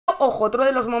ojo, otro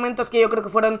de los momentos que yo creo que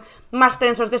fueron más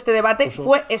tensos de este debate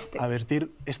fue este.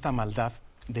 Advertir esta maldad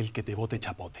del que te vote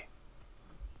Txapote.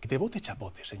 Que te vote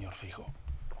Txapote, señor Feijóo.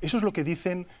 Eso es lo que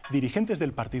dicen dirigentes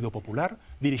del Partido Popular,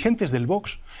 dirigentes del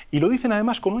Vox, y lo dicen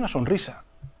además con una sonrisa.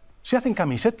 Se hacen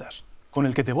camisetas con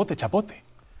el que te vote Txapote.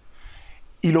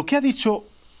 Y lo que ha dicho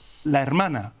la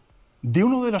hermana de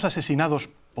uno de los asesinados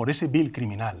por ese vil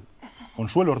criminal,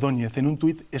 Consuelo Ordóñez, en un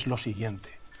tuit es lo siguiente,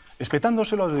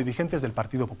 espetándoselo a los dirigentes del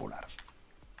Partido Popular.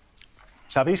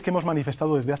 Sabéis que hemos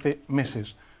manifestado desde hace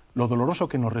meses lo doloroso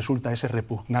que nos resulta ese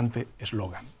repugnante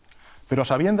eslogan, pero a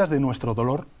sabiendas de nuestro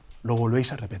dolor lo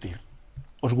volvéis a repetir.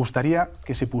 ¿Os gustaría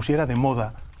que se pusiera de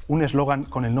moda un eslogan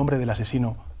con el nombre del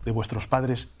asesino de vuestros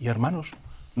padres y hermanos?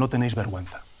 No tenéis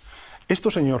vergüenza.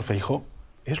 Esto, señor Feijóo,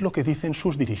 es lo que dicen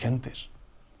sus dirigentes.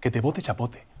 Que te vote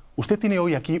Txapote. Usted tiene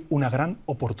hoy aquí una gran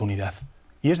oportunidad,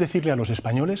 y es decirle a los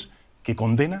españoles que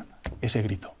condena ese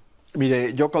grito.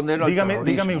 Mire, yo condeno el terrorismo.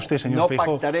 Dígame usted, señor Feijóo,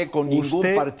 no pactaré con ningún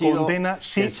partido. ¿Usted condena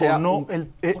sí o no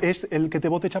es el que te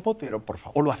vote Txapote? Pero, por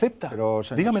favor. ¿O lo acepta? Pero,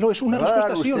 señor, dígamelo, es una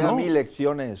respuesta sí o no. ¿Me va a dar usted a mí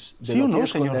lecciones de ¿Sí lo o no, que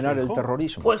es señor condenar Feijóo? el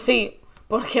terrorismo? Pues sí.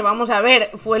 Porque vamos a ver,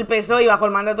 fue el PSOE y bajo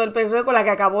el mandato del PSOE con la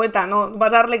que acabó ETA, no vas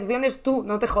a dar lecciones tú,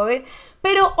 no te jode.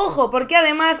 Pero ojo, porque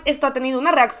además esto ha tenido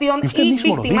una reacción y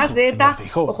víctimas de ETA.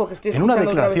 Ojo, que estoy escuchando en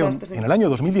una declaración otra vez a este señor. En el año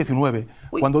 2019,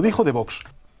 cuando dijo de Vox.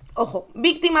 Ojo,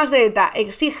 víctimas de ETA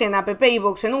exigen a PP y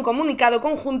Vox en un comunicado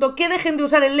conjunto que dejen de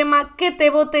usar el lema que te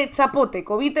vote Txapote.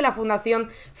 Covite, la Fundación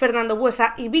Fernando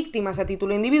Buesa y víctimas a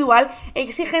título individual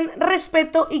exigen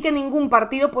respeto y que ningún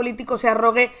partido político se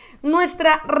arrogue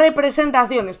nuestra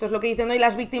representación. Esto es lo que dicen hoy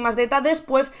las víctimas de ETA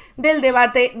después del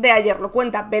debate de ayer. Lo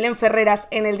cuenta Belén Ferreras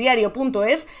en el diario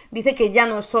Puedes. Dice que ya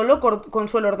no es solo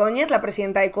Consuelo Ordóñez, la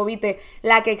presidenta de Covite,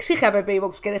 la que exige a PP y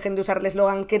Vox que dejen de usar el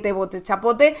eslogan que te vote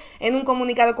Txapote. En un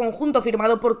comunicado conjunto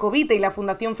firmado por Covite y la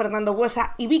Fundación Fernando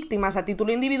Buesa y víctimas a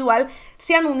título individual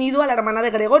se han unido a la hermana de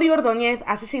Gregorio Ordóñez,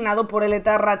 asesinado por el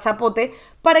etarra Txapote,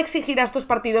 para exigir a estos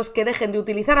partidos que dejen de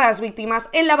utilizar a las víctimas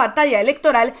en la batalla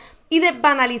electoral y de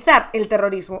banalizar el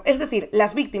terrorismo. Es decir,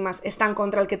 las víctimas están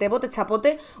contra el que te vote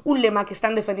Txapote, un lema que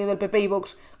están defendiendo el PP y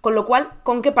Vox, con lo cual,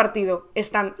 ¿con qué partido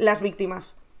están las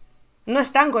víctimas? No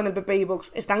están con el PP y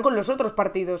Vox, están con los otros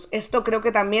partidos. Esto creo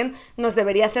que también nos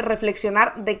debería hacer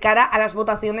reflexionar de cara a las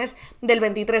votaciones del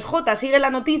 23J. Sigue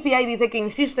la noticia y dice que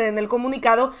insiste en el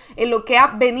comunicado en lo que ha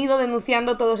venido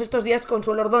denunciando todos estos días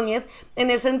Consuelo Ordóñez,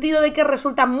 en el sentido de que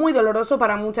resulta muy doloroso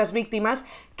para muchas víctimas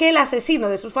que el asesino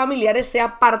de sus familiares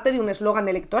sea parte de un eslogan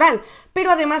electoral, pero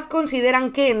además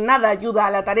consideran que en nada ayuda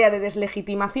a la tarea de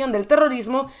deslegitimación del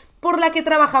terrorismo por la que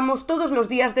trabajamos todos los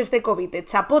días desde Covite.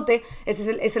 Txapote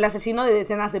es el asesino de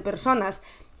decenas de personas.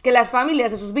 Que las familias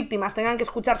de sus víctimas tengan que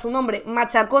escuchar su nombre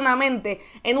machaconamente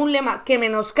en un lema que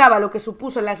menoscaba lo que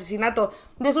supuso el asesinato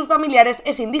de sus familiares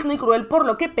es indigno y cruel, por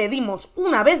lo que pedimos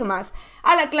una vez más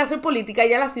a la clase política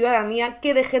y a la ciudadanía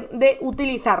que dejen de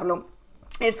utilizarlo.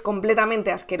 Es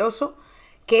completamente asqueroso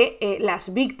que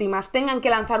las víctimas tengan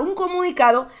que lanzar un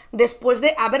comunicado después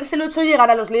de habérselo hecho llegar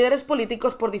a los líderes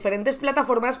políticos por diferentes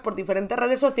plataformas, por diferentes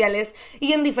redes sociales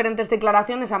y en diferentes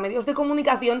declaraciones a medios de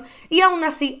comunicación, y aún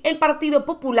así el Partido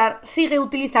Popular sigue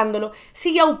utilizándolo,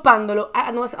 sigue aupándolo.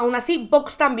 Aún así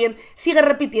Vox también sigue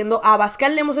repitiendo. A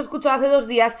Abascal le hemos escuchado hace 2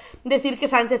 días decir que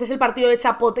Sánchez es el partido de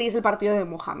Txapote y es el partido de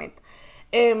Mohamed.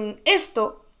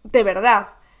 Esto, de verdad,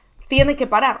 tiene que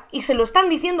parar, y se lo están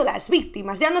diciendo las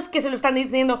víctimas. Ya no es que se lo están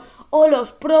diciendo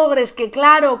los progres, que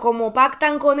claro, como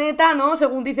pactan con ETA, ¿no?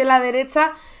 Según dice la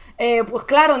derecha, pues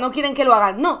claro, no quieren que lo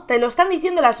hagan. No, te lo están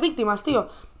diciendo las víctimas, tío.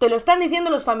 Te lo están diciendo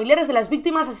los familiares de las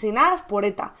víctimas asesinadas por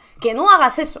ETA. Que no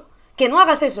hagas eso, que no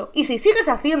hagas eso. Y si sigues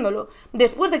haciéndolo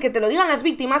después de que te lo digan las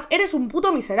víctimas, eres un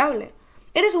puto miserable.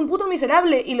 Eres un puto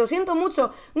miserable y lo siento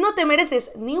mucho, no te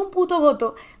mereces ni un puto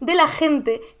voto de la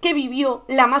gente que vivió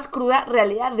la más cruda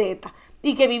realidad de ETA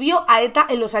y que vivió a ETA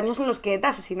en los años en los que ETA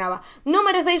asesinaba. No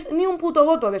merecéis ni un puto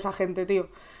voto de esa gente, tío.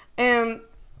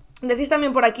 Decís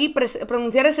también por aquí,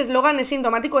 pronunciar ese eslogan es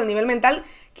sintomático del nivel mental.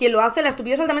 Quien lo hace, la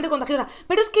estupidez es altamente contagiosa.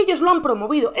 Pero es que ellos lo han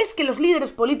promovido, es que los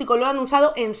líderes políticos lo han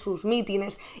usado en sus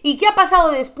mítines. ¿Y qué ha pasado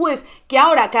después? Que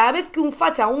ahora, cada vez que un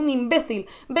facha o un imbécil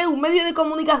ve un medio de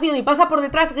comunicación y pasa por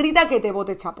detrás, grita que te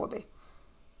vote Txapote.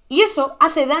 Y eso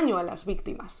hace daño a las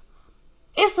víctimas.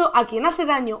 Eso a quien hace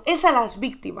daño es a las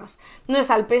víctimas. No es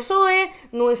al PSOE,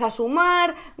 no es a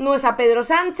Sumar, no es a Pedro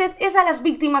Sánchez, es a las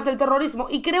víctimas del terrorismo.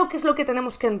 Y creo que es lo que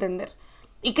tenemos que entender.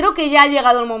 Y creo que ya ha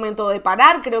llegado el momento de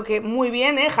parar, creo que muy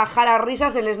bien, jaja las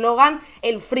risas, el eslogan,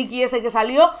 el friki ese que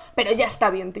salió, pero ya está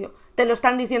bien, tío. Te lo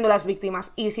están diciendo las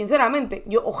víctimas. Y sinceramente,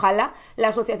 yo ojalá la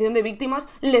asociación de víctimas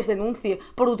les denuncie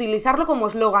por utilizarlo como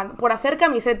eslogan, por hacer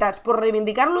camisetas, por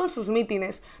reivindicarlo en sus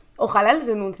mítines. Ojalá les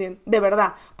denuncien, de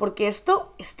verdad, porque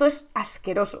esto es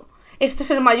asqueroso. Esto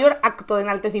es el mayor acto de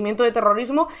enaltecimiento de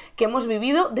terrorismo que hemos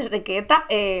vivido desde que ETA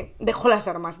dejó las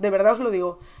armas, de verdad os lo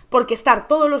digo. Porque estar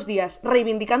todos los días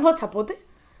reivindicando a Txapote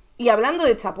y hablando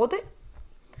de Txapote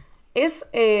es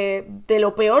de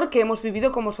lo peor que hemos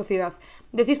vivido como sociedad.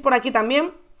 Decís por aquí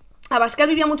también, Abascal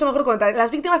vivía mucho mejor con ETA.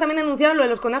 Las víctimas también denunciaron lo de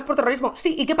los condenados por terrorismo.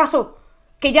 Sí, ¿y qué pasó?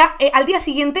 Que ya al día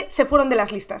siguiente se fueron de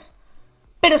las listas.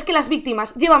 Pero es que las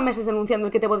víctimas llevan meses denunciando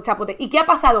el que te vote Txapote. ¿Y qué ha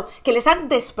pasado? Que les han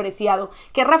despreciado.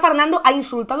 Que Rafa Hernando ha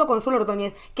insultado a Consuelo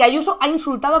Ordóñez. Que Ayuso ha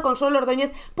insultado a Consuelo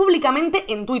Ordóñez públicamente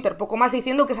en Twitter. Poco más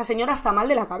diciendo que esa señora está mal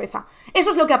de la cabeza. Eso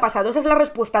es lo que ha pasado. Esa es la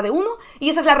respuesta de uno y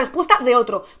esa es la respuesta de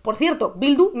otro. Por cierto,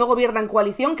 Bildu no gobierna en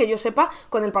coalición, que yo sepa,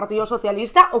 con el Partido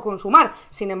Socialista o con Sumar.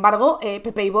 Sin embargo,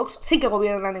 PP y Vox sí que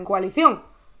gobiernan en coalición.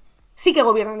 Sí que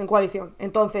gobiernan en coalición.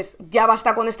 Entonces ya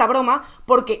basta con esta broma,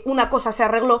 porque una cosa se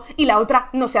arregló y la otra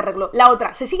no se arregló. La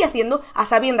otra se sigue haciendo a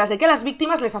sabiendas de que a las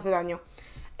víctimas les hace daño.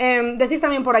 Decís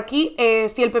también por aquí,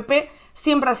 si el PP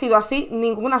siempre ha sido así,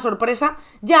 ninguna sorpresa.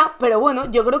 Ya, pero bueno,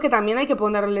 yo creo que también hay que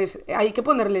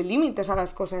ponerle límites a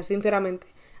las cosas, sinceramente.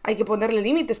 Hay que ponerle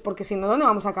límites, porque si no, ¿dónde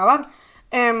vamos a acabar?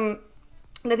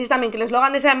 Decís también que el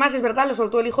eslogan de ese, además, es verdad, lo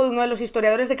soltó el hijo de uno de los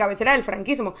historiadores de cabecera del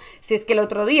franquismo. Si es que el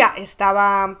otro día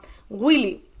estaba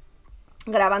Willy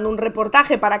grabando un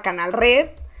reportaje para Canal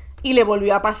Red y le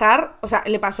volvió a pasar, o sea,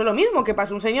 le pasó lo mismo, que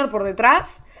pasó un señor por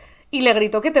detrás y le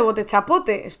gritó que te vote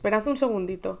Txapote. Esperad un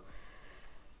segundito.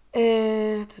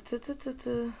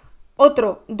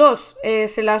 Dos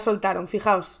se la soltaron,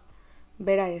 fijaos.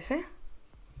 Verá ese.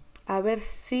 A ver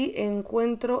si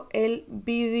encuentro el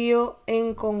vídeo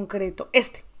en concreto.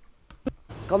 Este.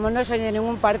 Como no soy de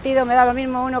ningún partido, me da lo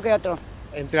mismo uno que otro.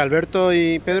 Entre Alberto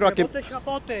y Pedro, ¿a qué?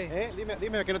 Txapote.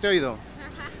 Dime, que no te he oído.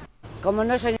 Como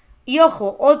no soy... Y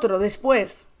ojo, otro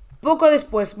después, poco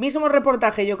después, mismo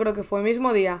reportaje, yo creo que fue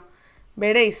mismo día.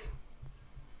 Veréis.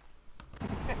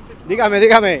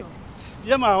 Dígame.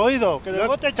 Ya me ha oído, que le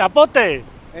vote Txapote.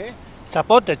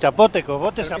 Txapote, que vote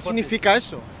Txapote. ¿Qué significa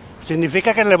eso?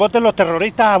 Significa que le voten los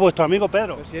terroristas a vuestro amigo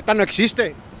Pedro. Pero si ETA no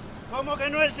existe. ¿Cómo que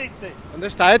no existe? ¿Dónde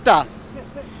está ETA?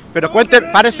 Pero cuente,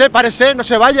 párese, no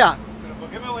se vaya. ¿Pero por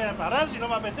qué me voy a parar si no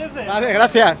me apetece? Vale,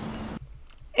 gracias.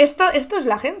 Esto es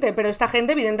la gente, pero esta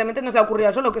gente evidentemente no se le ha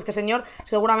ocurrido solo, que este señor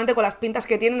seguramente con las pintas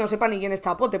que tiene no sepa ni quién es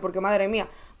Txapote, porque madre mía,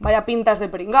 vaya pintas de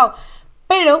pringao.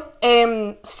 Pero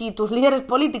si tus líderes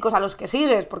políticos a los que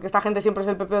sigues, porque esta gente siempre es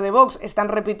el PP de Vox, están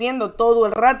repitiendo todo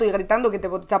el rato y gritando que te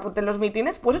vote Txapote en los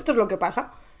mítines, pues esto es lo que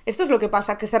pasa. Esto es lo que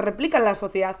pasa, que se replica en la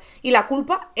sociedad y la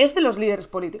culpa es de los líderes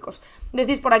políticos.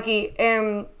 Decís por aquí...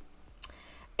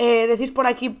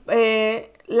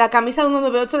 la camisa de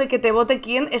 198 de que te vote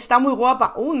quién está muy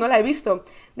guapa. No la he visto.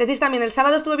 Decís también, el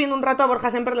sábado estuve viendo un rato a Borja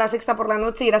Semper en La Sexta por la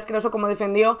noche y era asqueroso como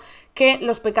defendió que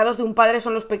los pecados de un padre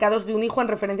son los pecados de un hijo, en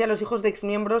referencia a los hijos de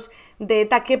exmiembros de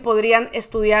ETA que podrían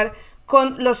estudiar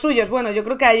con los suyos. Bueno, yo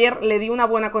creo que ayer le di una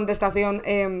buena contestación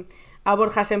a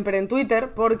Borja Semper en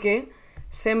Twitter, porque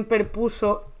Semper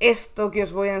puso esto que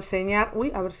os voy a enseñar.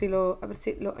 A ver si lo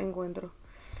encuentro.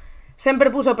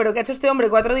 Semper puso, pero ¿qué ha hecho este hombre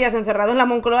 4 días encerrado en la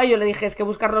Moncloa? Y yo le dije, es que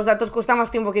buscar los datos cuesta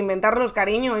más tiempo que inventarlos,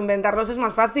 cariño. Inventarlos es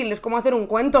más fácil, es como hacer un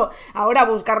cuento. Ahora,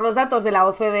 buscar los datos de la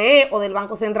OCDE o del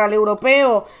Banco Central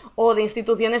Europeo o de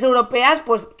instituciones europeas,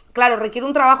 pues claro, requiere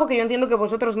un trabajo que yo entiendo que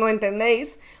vosotros no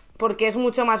entendéis, porque es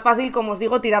mucho más fácil, como os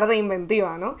digo, tirar de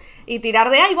inventiva, ¿no? Y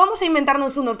tirar de, vamos a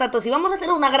inventarnos unos datos y vamos a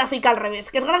hacer una gráfica al revés,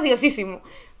 que es graciosísimo.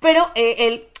 Pero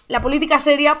la política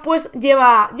seria, pues,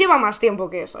 lleva más tiempo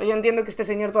que eso. Yo entiendo que este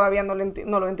señor todavía no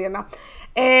lo entienda.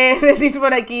 Decís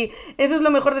por aquí, eso es lo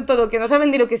mejor de todo, que no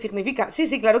saben ni lo que significa.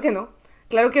 Sí, claro que no.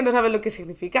 Claro que no saben lo que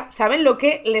significa. Saben lo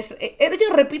que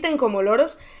ellos repiten como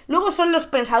loros. Luego son los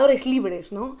pensadores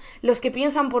libres, ¿no? Los que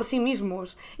piensan por sí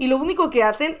mismos. Y lo único que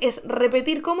hacen es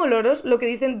repetir como loros lo que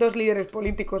dicen dos líderes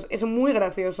políticos. Es muy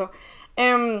gracioso.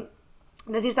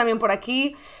 Decís también por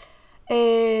aquí...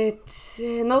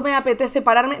 no me apetece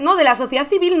pararme... No, de la sociedad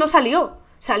civil no salió.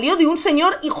 Salió de un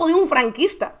señor hijo de un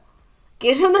franquista.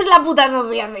 Que eso no es la puta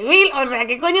sociedad civil. O sea,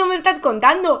 ¿qué coño me estás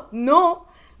contando?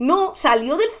 No,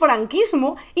 salió del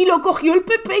franquismo y lo cogió el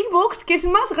PP y Vox, que es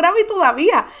más grave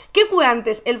todavía. ¿Qué fue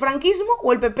antes, el franquismo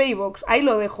o el PP y Vox? Ahí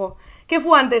lo dejo. ¿Qué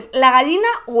fue antes, la gallina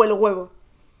o el huevo?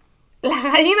 ¿La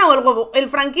gallina o el huevo? ¿El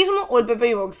franquismo o el PP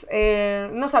y Vox?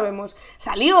 No sabemos.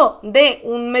 Salió de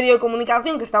un medio de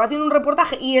comunicación que estaba haciendo un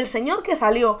reportaje y el señor que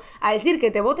salió a decir que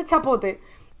Txapote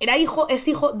es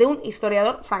hijo de un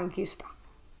historiador franquista.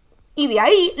 Y de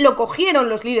ahí lo cogieron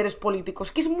los líderes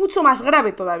políticos, que es mucho más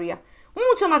grave todavía.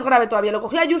 Mucho más grave todavía. Lo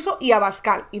cogió a Ayuso y a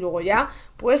Abascal. Y luego ya,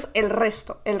 pues, el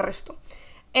resto.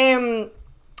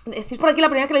 Decís por aquí la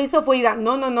primera que lo hizo fue Ida.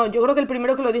 No. Yo creo que el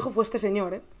primero que lo dijo fue este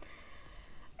señor,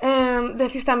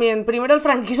 Decís también, primero el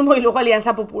franquismo y luego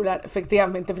Alianza Popular.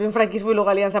 Efectivamente, primero el franquismo y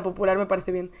luego Alianza Popular, me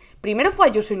parece bien. Primero fue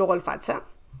Ayuso y luego el facha.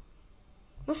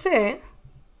 No sé,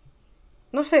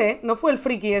 ¿no fue el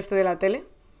friki este de la tele?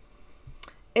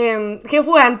 ¿Qué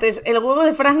fue antes? ¿El huevo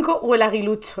de Franco o el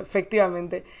aguilucho?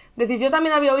 Efectivamente. Decís, yo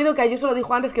también había oído que Ayuso lo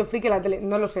dijo antes que el friki de la tele.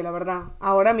 No lo sé, la verdad.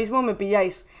 Ahora mismo me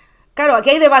pilláis. Claro, aquí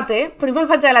hay debate, Primero el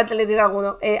facha de la tele, dice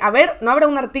alguno. A ver, ¿no habrá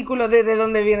un artículo de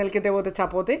dónde viene el que te vote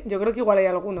Txapote? Yo creo que igual hay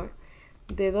alguno,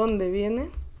 ¿De dónde viene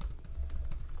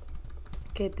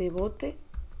que te vote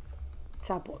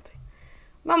Txapote?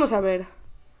 Vamos a ver.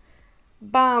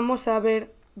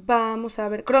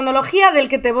 Cronología del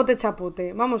que te vote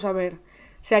Txapote. Vamos a ver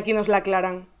si aquí nos la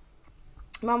aclaran.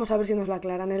 Vamos a ver si nos la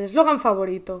aclaran. El eslogan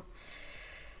favorito.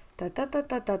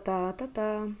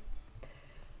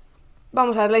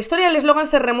 Vamos a ver, la historia del eslogan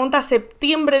se remonta a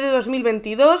septiembre de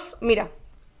 2022. Mira,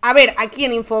 a ver, aquí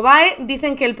en Infobae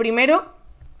dicen que el primero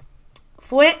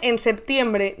fue en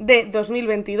septiembre de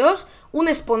 2022. Un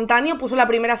espontáneo puso la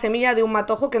primera semilla de un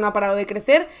matojo que no ha parado de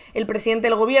crecer. El presidente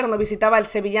del gobierno visitaba el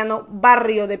sevillano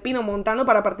barrio de Pino Montano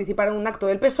para participar en un acto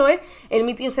del PSOE. El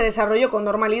mitin se desarrolló con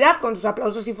normalidad, con sus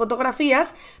aplausos y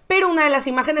fotografías, pero una de las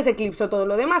imágenes eclipsó todo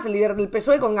lo demás. El líder del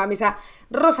PSOE, con camisa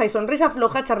rosa y sonrisa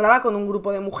floja, charlaba con un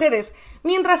grupo de mujeres.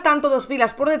 Mientras tanto, 2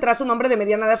 filas por detrás, un hombre de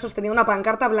mediana edad sostenía una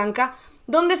pancarta blanca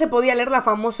donde se podía leer la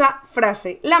famosa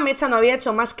frase: la mecha no había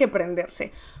hecho más que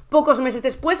prenderse. Pocos meses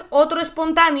después, otro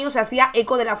espontáneo se hacía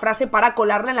eco de la frase para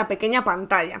colarla en la pequeña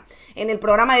pantalla. En el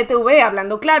programa de TV,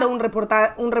 Hablando Claro, un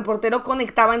reportero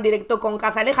conectaba en directo con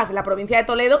Cazalejas en la provincia de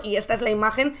Toledo, y esta es la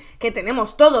imagen que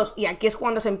tenemos todos, y aquí es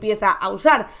cuando se empieza a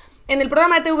usar. En el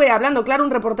programa de TV Hablando Claro,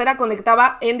 un reportera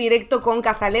conectaba en directo con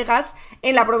Cazalejas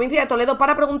en la provincia de Toledo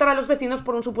para preguntar a los vecinos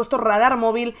por un supuesto radar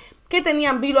móvil que tenía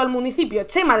en vilo al municipio.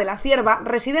 Chema de la Cierva,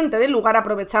 residente del lugar,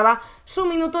 aprovechaba su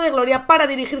minuto de gloria para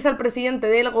dirigirse al presidente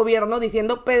del gobierno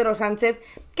diciendo: Pedro Sánchez,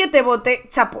 que te vote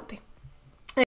Txapote.